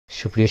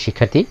সুপ্রিয়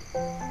শিক্ষার্থী,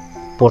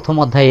 প্রথম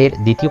অধ্যায়ের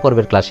দ্বিতীয়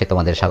পর্বের ক্লাসে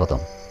তোমাদের স্বাগতম।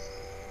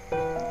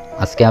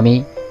 আজকে আমি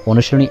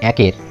অনুশীলনী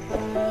 1-এর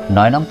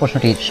 9 নং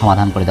প্রশ্নটির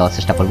সমাধান করে দেওয়ার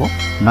চেষ্টা করব।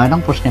 9 নং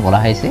প্রশ্নে বলা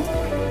হয়েছে,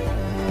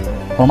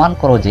 প্রমাণ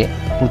করো যে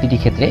প্রতিটি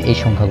ক্ষেত্রে এই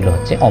সংখ্যাগুলো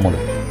হচ্ছে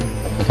অমূলক।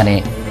 এখানে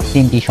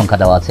 3টি সংখ্যা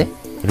দেওয়া আছে,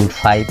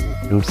 √5,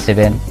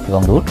 √7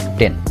 এবং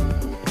 √10।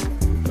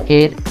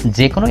 এর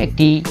যে কোনো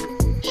একটি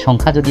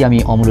সংখ্যা যদি আমি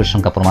অমূলক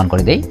সংখ্যা প্রমাণ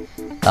করে দেই,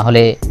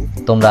 তাহলে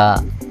তোমরা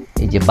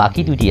এই যে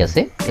বাকি দুটি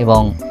আছে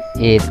এবং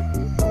এর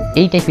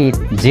এই টাইপের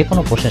যে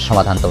কোনো প্রশ্নের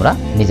সমাধান তোমরা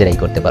নিজেরাই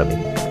করতে পারবে।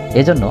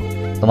 এজন্য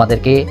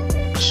তোমাদেরকে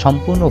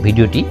সম্পূর্ণ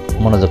ভিডিওটি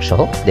মনোযোগ সহ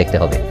দেখতে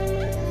হবে।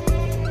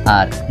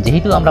 আর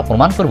যেহেতু আমরা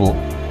প্রমাণ করব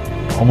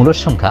অমূলক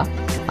সংখ্যা,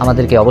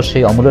 আমাদেরকে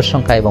অবশ্যই অমূলক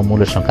সংখ্যা এবং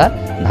মূলক সংখ্যার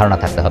ধারণা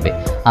থাকতে হবে।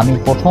 আমি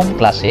প্রথম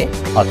ক্লাসে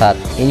অর্থাৎ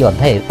এই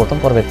অধ্যায়ের প্রথম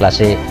পর্বের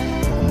ক্লাসে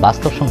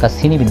বাস্তব সংখ্যা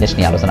শ্রেণীবিন্যাস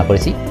নিয়ে আলোচনা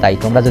করেছি। তাই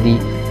তোমরা যদি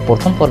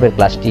প্রথম পর্বের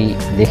ক্লাসটি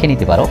দেখে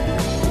নিতে পারো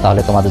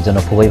তাহলে তোমাদের জন্য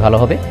খুবই ভালো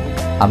হবে।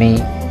 আমি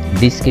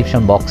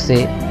ডিসক্রিপশন বক্সে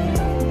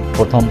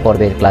প্রথম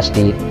পর্বের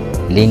ক্লাসটির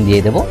লিঙ্ক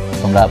দিয়ে দেব,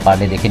 তোমরা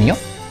পারলে দেখে নিও।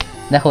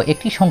 দেখো,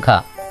 একটি সংখ্যা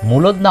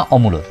মূলদ না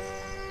অমূলদ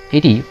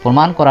এটি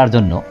প্রমাণ করার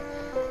জন্য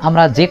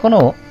আমরা যে কোনো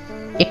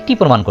একটি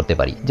প্রমাণ করতে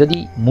পারি। যদি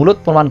মূলদ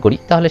প্রমাণ করি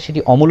তাহলে সেটি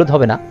অমূলদ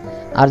হবে না,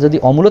 আর যদি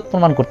অমূলদ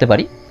প্রমাণ করতে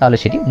পারি তাহলে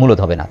সেটি মূলদ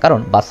হবে না। কারণ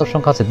বাস্তব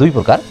সংখ্যা হচ্ছে 2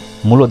 প্রকার,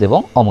 মূলদ এবং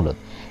অমূলদ।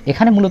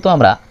 এখানে মূলত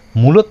আমরা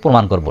মূলদ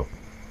প্রমাণ করব,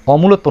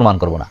 অমূলদ প্রমাণ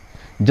করব না।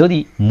 যদি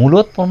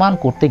মূলদ প্রমাণ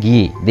করতে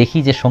গিয়ে দেখি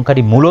যে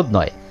সংখ্যাটি মূলদ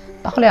নয়,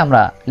 তাহলে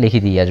আমরা লিখে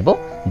দিয়ে আসব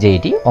যে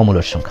এটি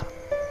অমূলদ সংখ্যা।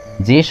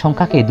 যে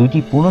সংখ্যাকে দুইটি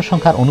পূর্ণ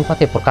সংখ্যার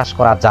অনুপাতে প্রকাশ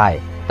করা যায়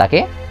তাকে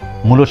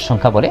মূলদ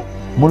সংখ্যা বলে।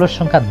 মূলদ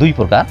সংখ্যা 2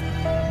 প্রকার,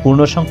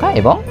 পূর্ণ সংখ্যা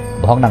এবং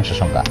ভগ্নাংশ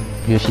সংখ্যা।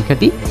 প্রিয়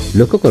শিক্ষার্থী,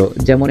 লক্ষ্য করো,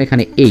 যেমন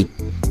এখানে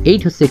 8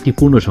 হচ্ছে একটি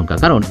পূর্ণ সংখ্যা,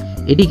 কারণ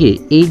এটিকে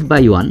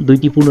 8/1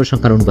 দুইটি পূর্ণ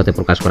সংখ্যার অনুপাতে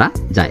প্রকাশ করা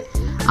যায়।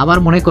 আবার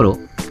মনে করো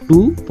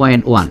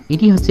 2.1,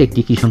 এটি হচ্ছে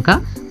একটি কি সংখ্যা?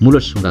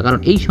 মূলদ সংখ্যা, কারণ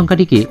এই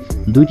সংখ্যাটিকে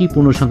দুইটি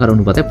পূর্ণ সংখ্যার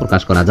অনুপাতে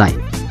প্রকাশ করা যায়।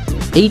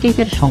 এই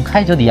টাইপের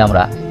সংখ্যায় যদি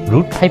আমরা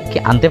 √5কে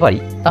আনতে পারি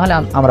তাহলে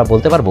আমরা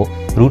বলতে পারবো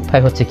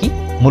 √5 হচ্ছে কি?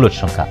 মূলদ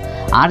সংখ্যা।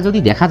 আর যদি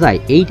দেখা যায়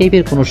এই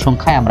টাইপের কোনো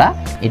সংখ্যায় আমরা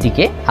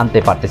এটিকে আনতে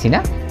পারতেছি না,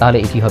 তাহলে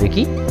এটি হবে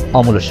কি?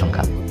 অমূলদ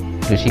সংখ্যা।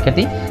 প্রিয়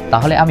শিক্ষার্থী,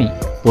 তাহলে আমি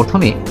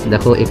প্রথমে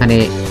দেখো এখানে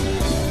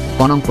ক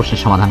নং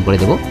প্রশ্নের সমাধান করে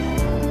দেব।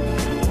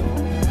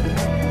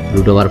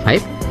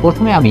 √5,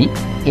 প্রথমে আমি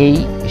এই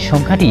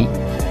সংখ্যাটি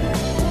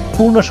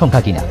পূর্ণ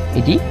সংখ্যা কিনা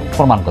এটি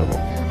প্রমাণ করব।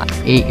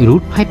 এই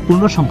 √5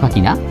 পূর্ণ সংখ্যা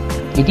কিনা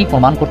এটি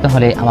প্রমাণ করতে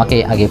হলে আমাকে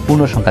আগে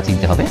পূর্ণ সংখ্যা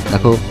চিনতে হবে।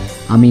 দেখো,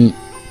 আমি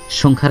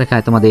সংখ্যা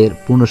রেখায় তোমাদের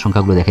পূর্ণ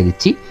সংখ্যাগুলো দেখে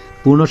দিচ্ছি।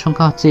 পূর্ণ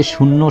সংখ্যা হচ্ছে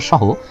 0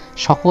 সহ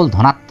সকল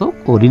ধনাত্মক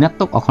ও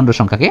ঋণাত্মক অখণ্ড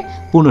সংখ্যাকে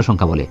পূর্ণ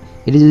সংখ্যা বলে।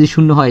 এটি যদি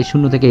 0 হয়,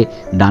 0 থেকে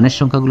ডানের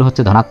সংখ্যাগুলো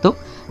হচ্ছে ধনাত্মক,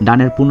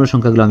 ডানের পূর্ণ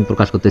সংখ্যাগুলো আমি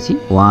প্রকাশ করতেছি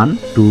 1,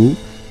 2,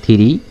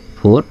 3,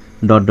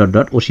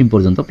 4 ... অসীম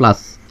পর্যন্ত, প্লাস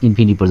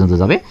ইনফিনিটি পর্যন্ত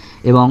যাবে।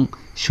 এবং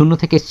 0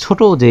 থেকে ছোট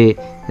যে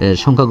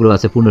সংখ্যাগুলো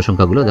আছে পূর্ণ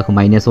সংখ্যাগুলো, দেখো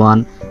 -1,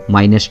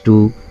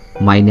 -2,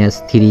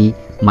 -3,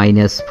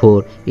 -4,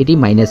 এটি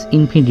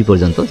ইনফিনিটি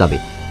পর্যন্ত যাবে।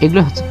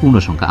 এগুলো হচ্ছে পূর্ণ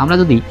সংখ্যা। আমরা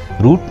যদি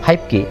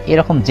 √5কে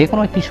এরকম যে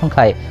কোনো একটি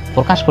সংখ্যায়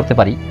প্রকাশ করতে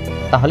পারি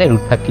তাহলে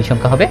 √5 কি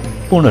সংখ্যা হবে?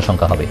 পূর্ণ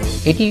সংখ্যা হবে।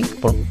 এটি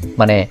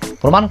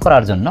প্রমাণ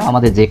করার জন্য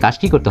আমাদের যে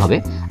কাজটি করতে হবে,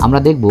 আমরা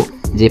দেখব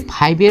যে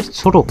 5-এর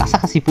ছোট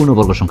কাছাকাছি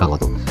পূর্ণবর্গ সংখ্যা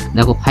কত।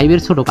 দেখো,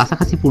 5-এর ছোট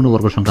কাছাকাছি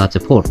পূর্ণবর্গ সংখ্যা হচ্ছে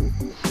 4,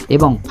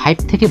 এবং 5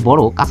 থেকে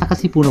বড়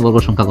কাছাকাছি পূর্ণবর্গ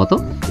সংখ্যা কত?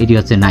 এটি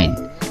হচ্ছে 9।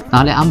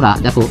 তাহলে আমরা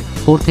দেখো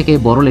 4 থেকে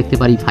বড় লিখতে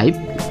পারি 5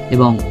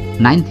 এবং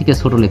 9 থেকে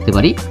ছোট লিখতে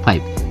পারি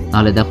 5।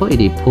 তাহলে দেখো,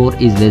 এটি 4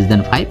 is less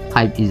than 5,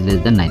 5 is less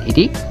than 9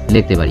 এটি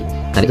লিখতে পারি।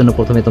 তার জন্য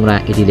প্রথমে তোমরা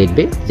এটি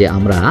লিখবে যে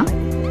আমরা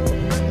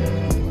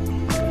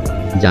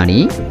জানি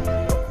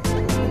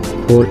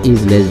 4 is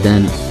less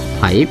than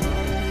 5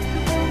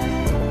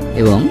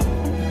 এবং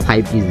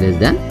 5 is less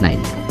than 9।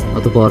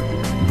 অতঃপর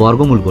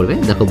বর্গমূল করবে।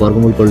 দেখো,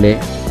 বর্গমূল করলে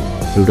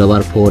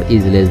 √4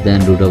 is less than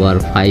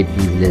 √5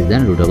 is less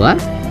than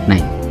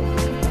 √9।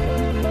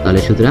 তাহলে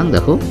সুতরাং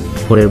দেখো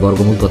 4 এর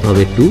বর্গমূল কত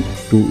হবে?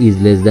 2 is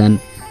less than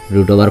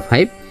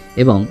 √5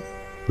 এবং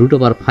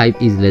 √5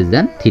 is less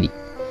than 3।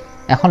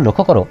 এখন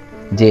লক্ষ্য করো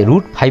যে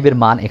 √5 এর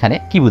মান এখানে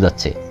কি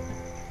বোঝাচ্ছে?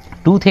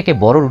 2 থেকে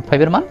বড় √5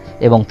 এর মান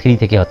এবং 3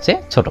 থেকে হচ্ছে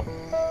ছোট।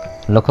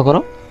 লক্ষ্য করো,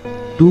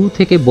 2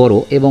 থেকে বড়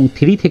এবং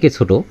 3 থেকে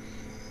ছোট,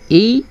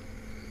 এই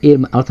এর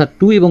অর্থাৎ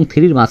 2 এবং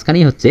 3-র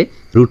মাঝখানেই হচ্ছে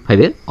 √5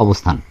 এর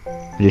অবস্থান।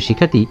 প্রিয়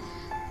শিক্ষার্থী,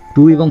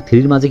 2 এবং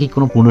 3-র মাঝে কি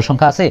কোনো পূর্ণ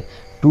সংখ্যা আছে?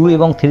 2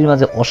 এবং 3-র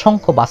মাঝে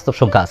অসংখ্য বাস্তব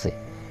সংখ্যা আছে,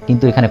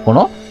 কিন্তু এখানে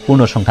কোনো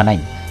পূর্ণ সংখ্যা নাই।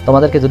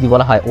 তোমাদেরকে যদি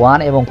বলা হয় 1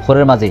 এবং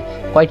 4-এর মাঝে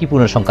কয়টি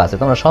পূর্ণ সংখ্যা আছে,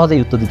 তোমরা সহজেই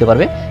উত্তর দিতে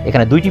পারবে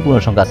এখানে 2টি পূর্ণ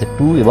সংখ্যা আছে,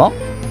 2 এবং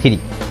 3।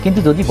 কিন্তু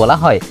যদি বলা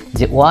হয়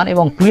যে 1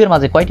 এবং 2 এর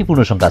মাঝে কয়টি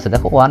পূর্ণ সংখ্যা আছে,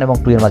 দেখো 1 এবং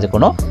 2 এর মাঝে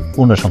কোনো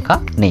পূর্ণ সংখ্যা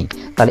নেই।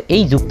 তাহলে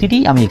এই যুক্তিটি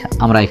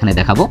আমরা এখানে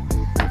দেখাবো।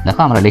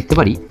 দেখো, আমরা লিখতে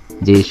পারি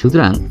যে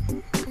সুতরাং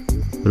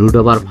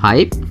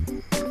 √5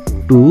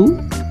 2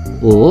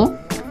 ও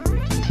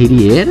 3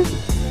 এর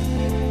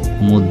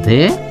মধ্যে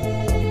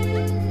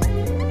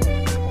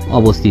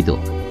অবস্থিত,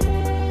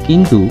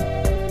 কিন্তু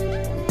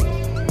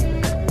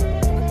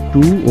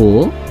 2 ও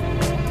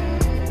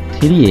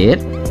 3 এর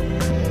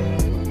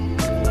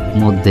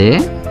মধ্যে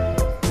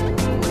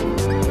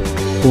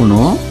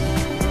কোনো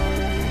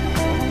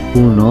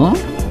পূর্ণ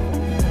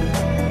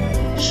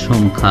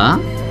সংখ্যা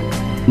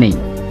নেই।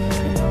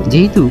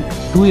 যেহেতু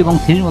 2 এবং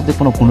 3 এর মধ্যে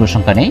কোনো পূর্ণ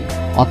সংখ্যা নেই,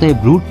 অতএব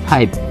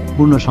 √5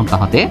 পূর্ণ সংখ্যা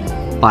হতে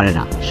পারে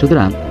না।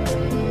 সুতরাং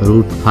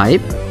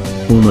 √5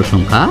 পূর্ণ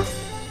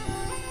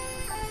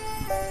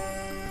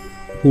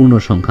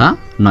সংখ্যা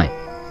নয়।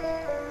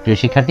 প্রিয়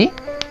শিক্ষার্থী,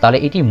 তাহলে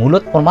এটি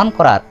মূলত প্রমাণ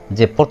করার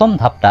যে প্রথম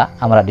ধাপটা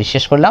আমরা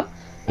শেষ করলাম,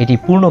 এটি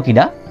পূর্ণ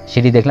কিনা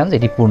সেটি দেখলাম যে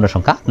এটি পূর্ণ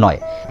সংখ্যা নয়।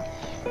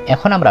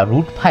 এখন আমরা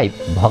 √5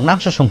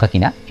 ভগ্নাংশ সংখ্যা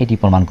কিনা এটি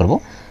প্রমাণ করব।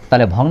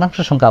 তাহলে ভগ্নাংশ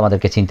সংখ্যা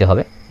আমাদেরকে চিনতে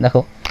হবে।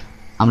 দেখো,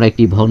 আমরা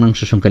একটি ভগ্নাংশ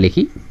সংখ্যা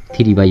লিখি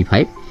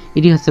 3/5,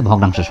 এটি হচ্ছে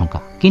ভগ্নাংশ সংখ্যা।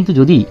 কিন্তু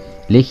যদি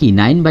লিখি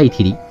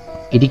 9/3,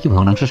 এটি কি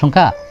ভগ্নাংশ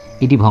সংখ্যা?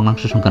 এটি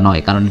ভগ্নাংশ সংখ্যা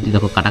নয়, কারণ এটি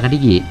দেখো কাটাকাটি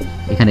গিয়ে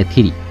এখানে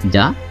 3,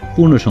 যা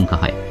পূর্ণ সংখ্যা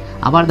হয়।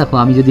 আবার দেখো,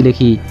 আমি যদি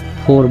লিখি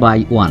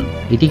 4/1,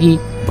 এটি কি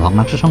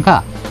ভগ্নাংশ সংখ্যা?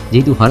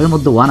 যেহেতু হরের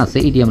মধ্যে 1 আছে,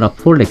 এটি আমরা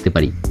 4 লিখতে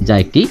পারি, যা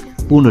একটি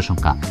পূর্ণ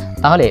সংখ্যা।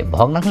 তাহলে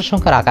ভগ্নাংশ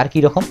সংখ্যার আকার কী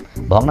রকম?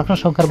 ভগ্নাংশ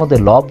সংখ্যার মধ্যে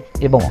লব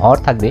এবং হর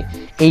থাকবে।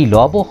 এই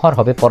লব ও হর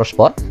হবে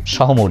পরস্পর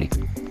সহমৌলিক।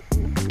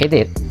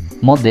 এদের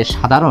মধ্যে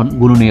সাধারণ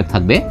গুণনীয়ক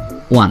থাকবে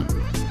 1।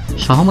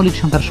 সহমৌলিক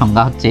সংখ্যার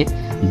সংজ্ঞা হচ্ছে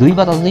 2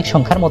 বা ততোধিক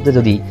সংখ্যার মধ্যে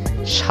যদি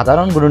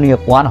সাধারণ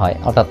গুণনীয়ক 1 হয়,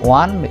 অর্থাৎ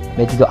 1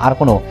 ব্যতীত আর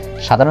কোনো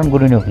সাধারণ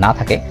গুণনীয়ক না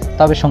থাকে,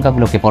 তবে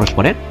সংখ্যাগুলোকে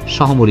পরস্পরের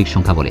সহমৌলিক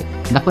সংখ্যা বলে।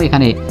 দেখো,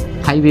 এখানে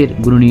 5 এর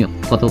গুণনীয়ক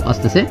কত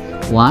আসতেছে?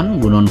 1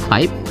 গুণন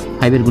 5,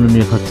 5 এর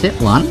গুণনীয়ক হচ্ছে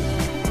 1,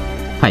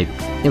 5।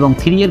 এবং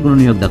 3 এর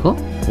গুণনীয়ক দেখো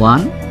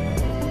 1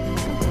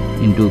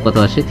 ইন্টু কত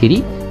আসে? 3,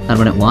 তার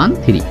মানে 1,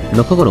 3।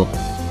 লক্ষ্য করো,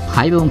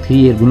 5 এবং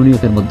 3 এর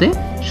গুণনীয়কের মধ্যে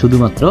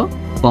শুধুমাত্র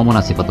কমন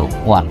আছে কত?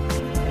 1।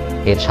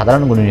 এর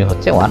সাধারণ গুণনীয়ক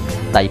হচ্ছে 1,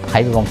 তাই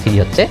 5 এবং 3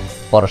 হচ্ছে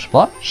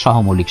পরস্পর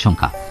সহমৌলিক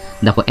সংখ্যা।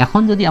 দেখো,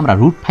 এখন যদি আমরা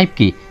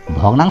 √5কে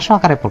ভগ্নাংশ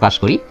আকারে প্রকাশ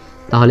করি,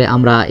 তাহলে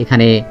আমরা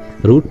এখানে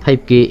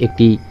 √5কে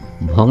একটি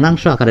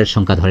ভগ্নাংশ আকারের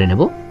সংখ্যা ধরে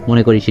নেব।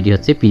 মনে করি সেটি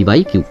হচ্ছে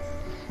p/q।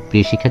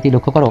 প্রিয় শিক্ষার্থী,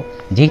 লক্ষ্য করো,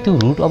 যেহেতু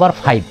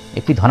 √5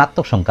 একটি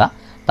ধনাত্মক সংখ্যা,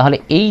 তাহলে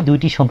এই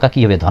দুইটি সংখ্যা কী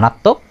হবে?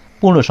 ধনাত্মক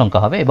পূর্ণ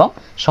সংখ্যা হবে এবং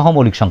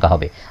সহমৌলিক সংখ্যা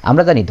হবে।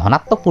 আমরা জানি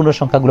ধনাত্মক পূর্ণ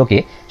সংখ্যাগুলোকে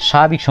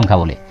স্বাভাবিক সংখ্যা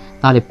বলে।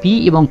 তাহলে p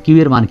এবং q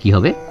এর মান কী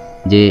হবে?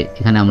 যে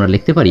এখানে আমরা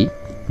লিখতে পারি,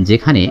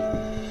 যেখানে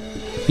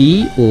p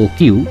ও q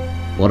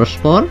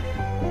পরস্পর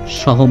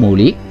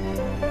সহমৌলিক,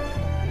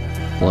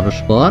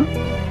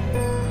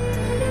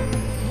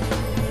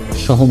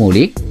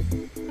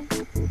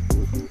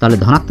 তাহলে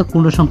ধনাত্মক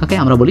পূর্ণ সংখ্যাকে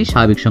আমরা বলি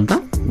স্বাভাবিক সংখ্যা,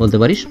 বলতে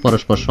পারি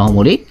পরস্পর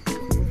সহমৌলিক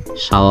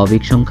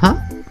স্বাভাবিক সংখ্যা।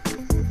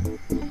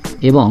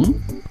 এবং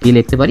কি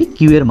লিখতে পারি? q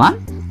এর মান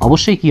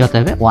অবশ্যই কি হতে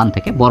হবে? 1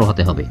 থেকে বড়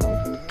হতে হবে।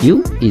 q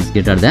is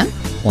greater than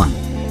 1।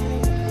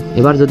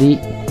 এবার যদি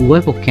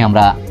উভয় পক্ষে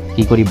আমরা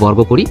কি করি? বর্গ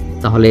করি,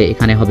 তাহলে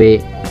এখানে হবে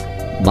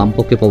বাম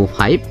পক্ষে পাবো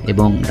 5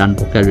 এবং ডান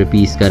পক্ষে আসবে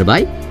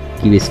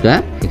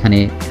p²/q²। এখানে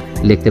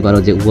লিখতে পারো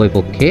যে উভয়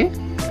পক্ষে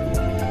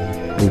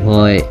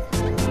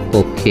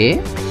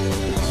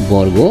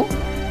বর্গ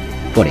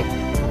করে।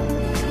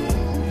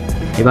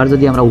 এবার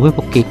যদি আমরা উভয়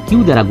পক্ষে q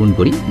দ্বারা গুণ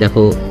করি,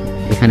 দেখো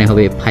এখানে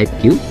হবে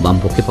 5q, বাম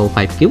পক্ষে পাবো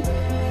 5q,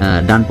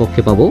 ডান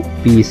পক্ষে পাবো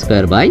p²/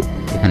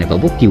 এখানে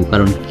পাবো q,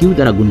 কারণ q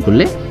দ্বারা গুণ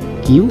করলে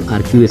q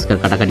আর q²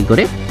 কাটাকাটি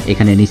করে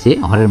এখানে নিচে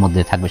হরের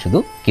মধ্যে থাকবে শুধু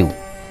q।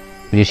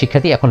 প্রিয়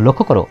শিক্ষার্থী, এখন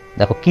লক্ষ্য করো,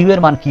 দেখো q এর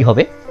মান কি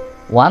হবে?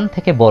 1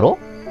 থেকে বড়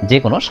যে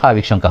কোনো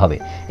স্বাভাবিক সংখ্যা হবে।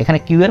 এখানে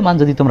q এর মান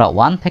যদি তোমরা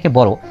 1 থেকে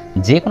বড়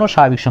যে কোনো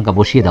স্বাভাবিক সংখ্যা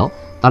বসিয়ে দাও,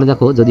 তাহলে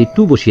দেখো যদি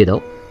 2 বসিয়ে দাও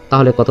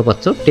তাহলে কত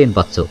পাচ্ছ? 10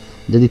 পাচ্ছ।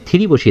 যদি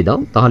 3 বসিয়ে দাও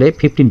তাহলে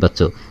 15 পাচ্ছ।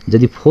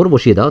 যদি 4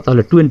 বসিয়ে দাও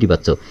তাহলে 20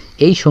 পাচ্ছ।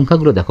 এই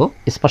সংখ্যাগুলো দেখো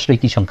স্পষ্টই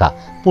কি সংখ্যা?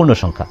 পূর্ণ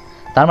সংখ্যা।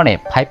 তার মানে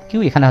 5q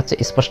এখানে হচ্ছে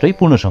স্পষ্টই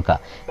পূর্ণ সংখ্যা।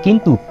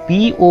 কিন্তু p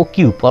ও q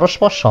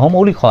পরস্পর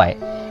সহমৌলিক হয়,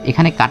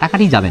 এখানে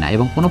কাটাকাটি যাবে না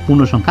এবং কোনো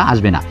পূর্ণ সংখ্যা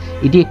আসবে না।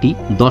 এটি একটি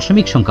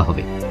দশমিক সংখ্যা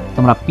হবে।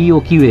 তোমরা p ও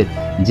q এর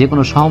যে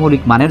কোনো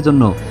সহমৌলিক মানের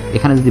জন্য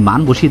এখানে যদি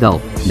মান বসিয়ে দাও,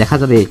 দেখা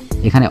যাবে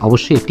এখানে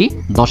অবশ্যই একটি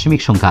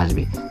দশমিক সংখ্যা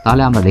আসবে।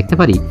 তাহলে আমরা দেখতে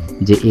পারি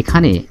যে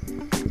এখানে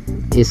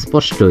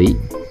স্পষ্টই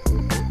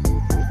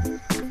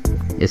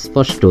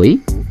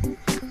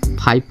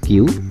 5q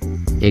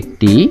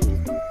একটি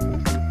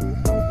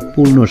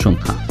পূর্ণ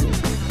সংখ্যা,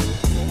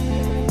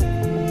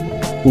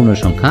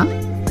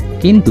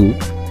 কিন্তু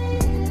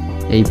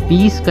এই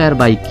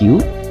p²/q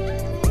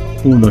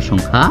পূর্ণ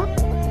সংখ্যা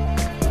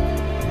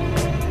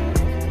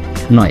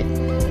নয়।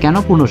 কেন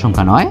পূর্ণ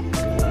সংখ্যা নয়?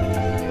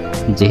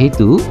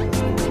 যেহেতু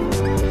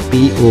p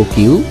ও q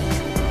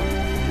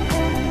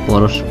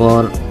পরস্পর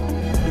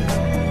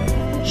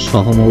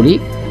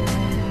সহমৌলিক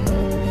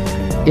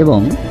এবং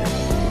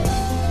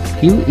q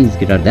ইজ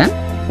গ্রেটার দ্যান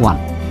 1।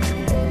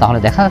 তাহলে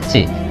দেখা যাচ্ছে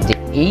যে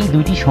এই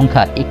দুইটি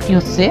সংখ্যার একটি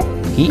হচ্ছে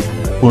কি?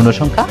 পূর্ণ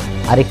সংখ্যা,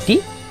 আর একটি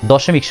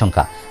দশমিক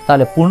সংখ্যা।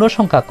 তাহলে পূর্ণ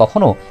সংখ্যা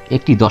কখনো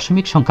একটি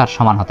দশমিক সংখ্যার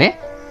সমান হতে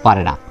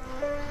পারে না।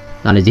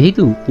 তাহলে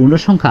যেহেতু পূর্ণ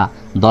সংখ্যা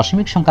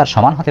দশমিক সংখ্যার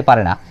সমান হতে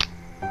পারে না,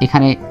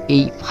 এখানে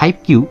এই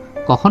 5q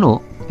কখনো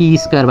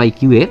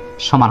p²/q এর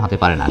সমান হতে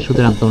পারে না।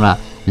 সুতরাং তোমরা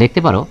লিখতে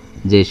পারো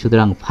যে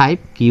সুতরাং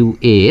 5q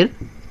এর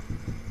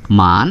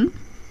মান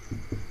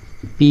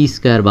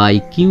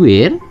p²/q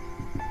এর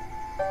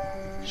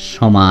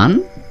সমান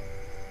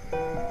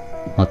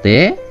হতে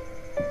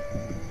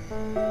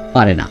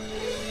পারে না।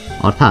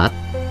 অর্থাৎ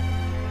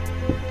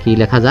কি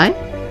লেখা যায়?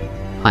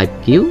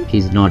 5q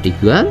is not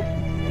equal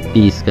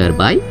P square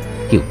by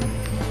Q.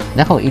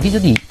 দেখো এটি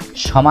যদি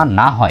সমান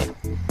না হয়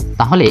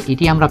তাহলে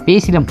এটি আমরা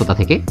পেয়েছিলাম কোথা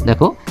থেকে?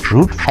 দেখো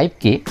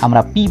 √5কে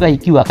আমরা পি বাই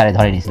কিউ আকারে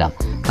ধরে নিয়েছিলাম।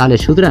 তাহলে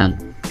সুতরাং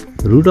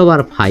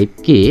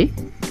 √5কে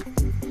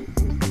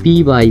পি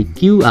বাই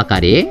কিউ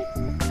আকারে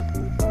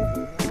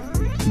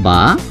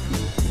বা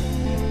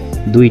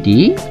দুইটি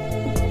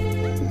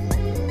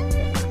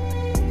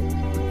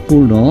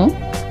পূর্ণ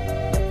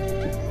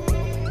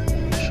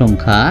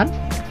সংখ্যার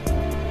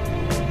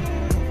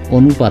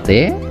অনুপাতে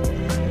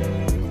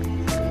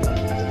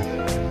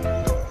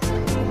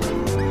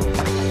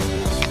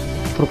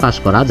প্রকাশ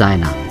করা যায়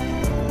না।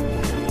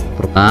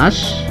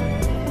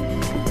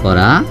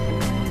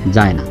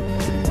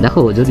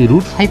 দেখো যদি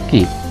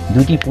 √5কে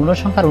দুইটি পূর্ণ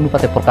সংখ্যার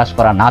অনুপাতে প্রকাশ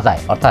করা না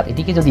যায়, অর্থাৎ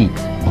এটিকে যদি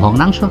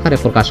ভগ্নাংশ আকারে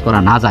প্রকাশ করা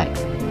না যায়,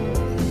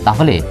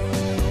 তাহলে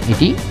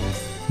এটি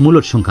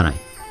মূলদ সংখ্যা নয়।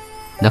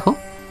 দেখো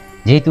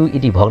যেহেতু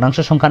এটি ভগ্নাংশ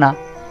সংখ্যা না,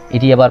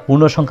 এটি আবার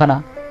পূর্ণ সংখ্যা না,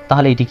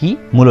 তাহলে এটি কি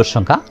মূলদ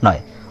সংখ্যা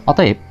নয়।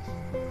 অতএব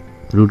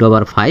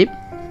 √5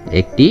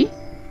 একটি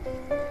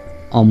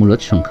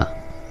অমূলদ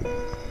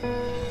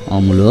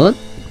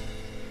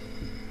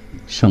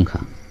সংখ্যা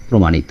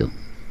প্রমাণিত।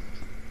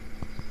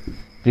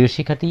 প্রিয়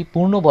শিক্ষার্থী,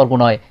 পূর্ণ বর্গ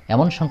নয়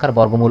এমন সংখ্যার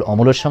বর্গমূল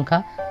অমূলদ সংখ্যা।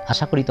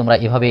 আশা করি তোমরা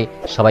এভাবে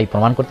সবাই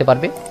প্রমাণ করতে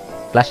পারবে।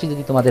 ক্লাসটি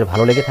যদি তোমাদের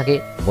ভালো লেগে থাকে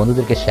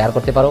বন্ধুদেরকে শেয়ার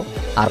করতে পারো,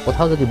 আর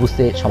কোথাও যদি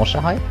বুঝতে সমস্যা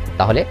হয়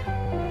তাহলে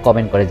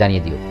কমেন্ট করে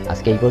জানিয়ে দিও।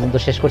 আজকে এই পর্যন্ত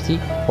শেষ করছি।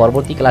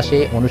 পরবর্তী ক্লাসে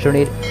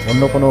অনুসরণের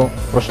অন্য কোনো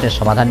প্রশ্নের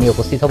সমাধান নিয়ে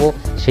উপস্থিত হব।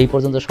 সেই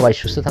পর্যন্ত সবাই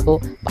সুস্থ থাকো,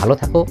 ভালো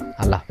থাকো।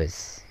 আল্লাহ হাফেজ।